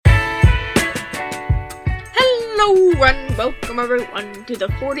Hello and welcome everyone to the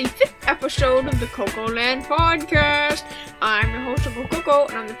 45th episode of the CoCoLand podcast. I'm your host of CoCo,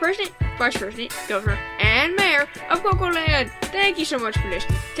 and I'm the president, vice president, governor, and mayor of CoCoLand. Thank you so much for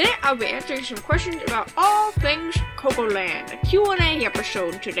listening. Today I'll be answering some questions about all things CoCoLand. A Q&A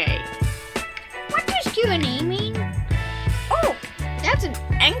episode today. What does Q&A mean? Oh, that's an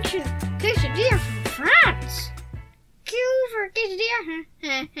ancient quesadilla from France. Q for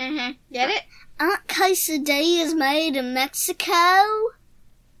quesadilla. Get it? Aren't quesadillas made in Mexico?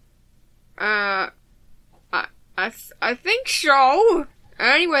 I think so.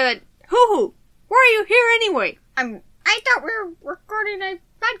 Anyway, where are you here anyway? I thought we were recording a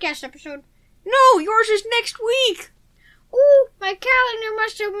podcast episode. No, yours is next week. Ooh, my calendar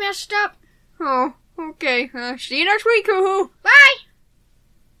must have messed up. Oh, okay. See you next week, hoo-hoo. Bye.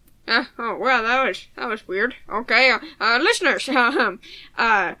 Oh, well, that was weird. Okay, listeners,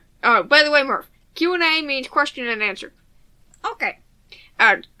 by the way, Murph, Q&A means question and answer. Okay.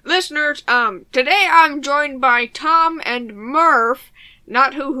 Listeners, today I'm joined by Tom and Murph,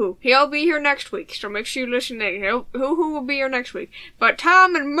 not Hoo-Hoo. He'll be here next week, so make sure you listen in. Hoo-Hoo will be here next week. But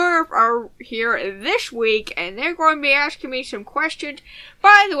Tom and Murph are here this week, and they're going to be asking me some questions.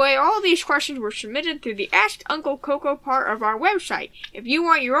 By the way, all these questions were submitted through the Ask Uncle Coco part of our website. If you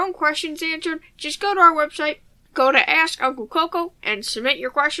want your own questions answered, just go to our website, go to Ask Uncle Coco, and submit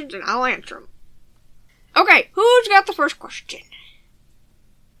your questions, and I'll answer them. Okay, who's got the first question?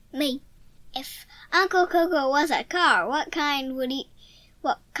 Me. If Uncle Coco was a car, what kind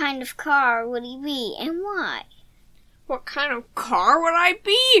of car would he be, and why? What kind of car would I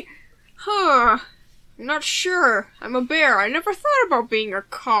be? I'm not sure. I'm a bear. I never thought about being a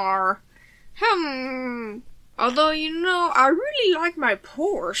car. Although, I really like my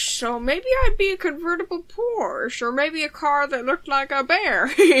Porsche, so maybe I'd be a convertible Porsche, or maybe a car that looked like a bear.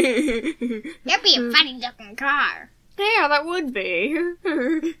 That'd be a funny looking car. Yeah, that would be.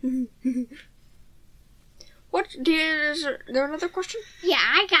 Is there another question? Yeah,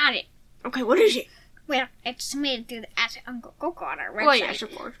 I got it. Okay, what is it? Well, it's submitted through the Ask Uncle Coco on our website. Well, yes,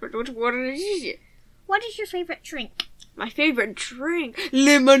 of course, but what is it? What is your favorite drink? My favorite drink?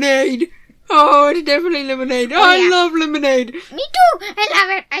 Lemonade! Oh, it's definitely lemonade. Oh, I love lemonade. Me too!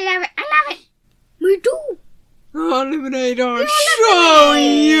 I love it! Me too. Oh, lemonade. Oh, it's lemonade. so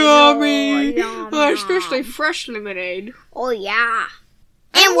yummy. Oh, Oh, especially fresh lemonade. Oh, yeah.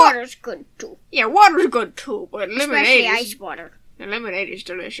 And water's good, too. Yeah, water's good, too, but lemonade Especially ice water. The lemonade is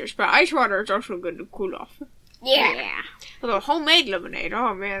delicious, but ice water is also good to cool off. Yeah. Although homemade lemonade,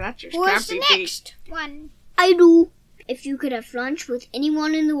 oh man, that just What's can't the be beat. next one? I do. If you could have lunch with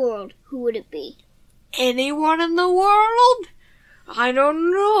anyone in the world, who would it be? Anyone in the world? I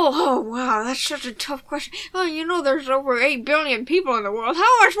don't know. Oh, wow, that's such a tough question. Oh, there's over 8 billion people in the world. How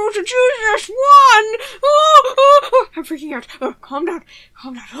am I supposed to choose just one? Oh, I'm freaking out. Oh, calm down.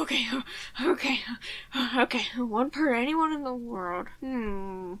 Okay. Okay. Anyone in the world.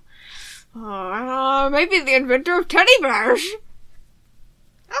 Maybe the inventor of teddy bears.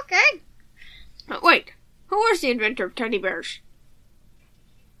 Okay. Wait, who was the inventor of teddy bears?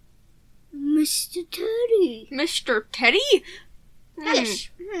 Mr. Teddy. Mr. Teddy? Yes.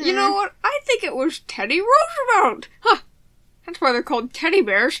 You know what? I think it was Teddy Roosevelt. Huh. That's why they're called teddy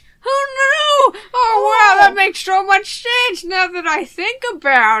bears. Oh, no! Oh, wow, that makes so much sense now that I think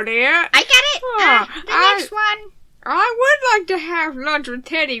about it. I get it. The next one. I would like to have lunch with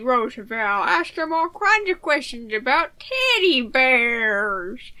Teddy Roosevelt. Ask him all kinds of questions about teddy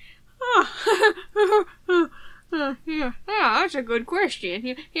bears. Yeah, that's a good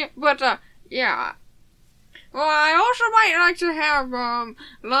question. Yeah. Well, I also might like to have,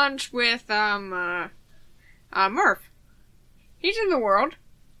 lunch with, Murph. He's in the world.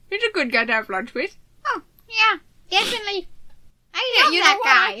 He's a good guy to have lunch with. Oh, yeah, definitely. I love that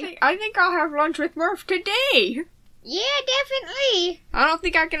guy. I think I'll have lunch with Murph today. Yeah, definitely. I don't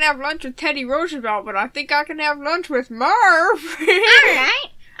think I can have lunch with Teddy Roosevelt, but I think I can have lunch with Murph.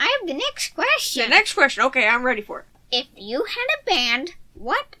 Alright, I have the next question. The next question. Okay, I'm ready for it. If you had a band,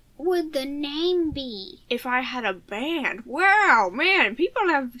 what would the name be? If I had a band? Wow, man, people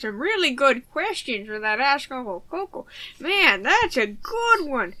have some really good questions for that Ask Uncle Coco. Man, that's a good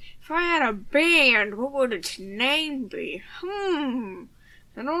one. If I had a band, what would its name be? I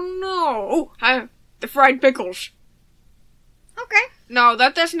don't know. Oh, the Fried Pickles. Okay. No,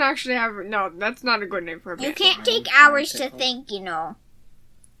 that doesn't actually have... No, that's not a good name for a band. You can't take hours to think, The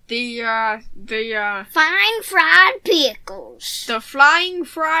Fine fried pickles. The flying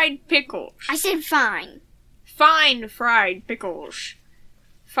fried pickles. I said fine. Fine fried pickles.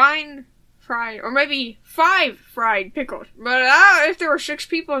 Fine fried, or maybe 5 fried pickles. But if there were 6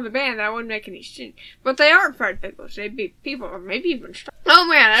 people in the band, that wouldn't make any sense. But they aren't fried pickles. They'd be people, or maybe even stuff. Oh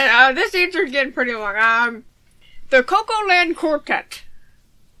man, this answer is getting pretty long. The CoCoLand Quartet.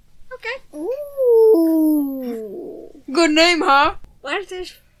 Okay. Ooh. Good name, huh? What if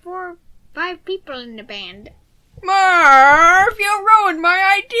there's 4 or 5 people in the band? Murph, you ruined my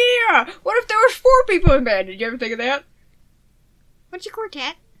idea! What if there was 4 people in the band? Did you ever think of that? What's a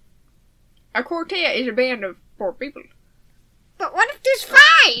quartet? A quartet is a band of 4 people. But what if there's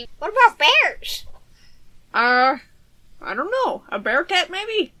 5? What about bears? I don't know. A bear tat,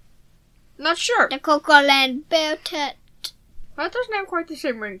 maybe? Not sure. The CoCoLand Bear Tat. That doesn't have quite the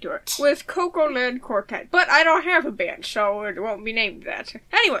same ring to it. With CoCoLand Quartet. But I don't have a band, so it won't be named that.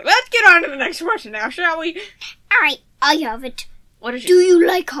 Anyway, let's get on to the next question now, shall we? Alright, I have it. What is it? Do you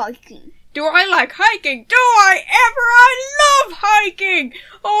like hiking? Do I like hiking? Do I ever? I love hiking!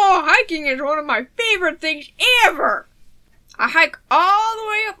 Oh, hiking is one of my favorite things ever! I hike all the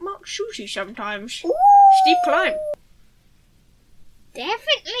way up Mount Sushi sometimes. Ooh. Steep climb.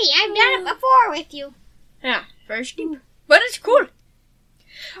 Definitely. I've done it before with you. Yeah, very steep. But it's cool.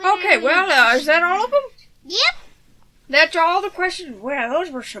 Okay, well, is that all of them? Yep. That's all the questions. Well,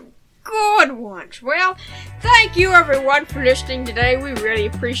 those were some good ones. Well, thank you everyone for listening today. We really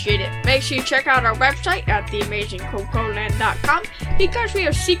appreciate it. Make sure you check out our website at theamazingcocoland.com because we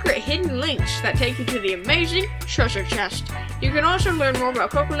have secret hidden links that take you to the amazing treasure chest. You can also learn more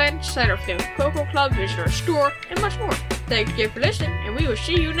about CoCoLand, sign up for the Coco Club, visit our store, and much more. Thanks again for listening, and we will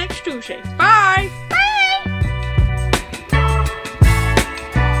see you next Tuesday. Bye! Bye.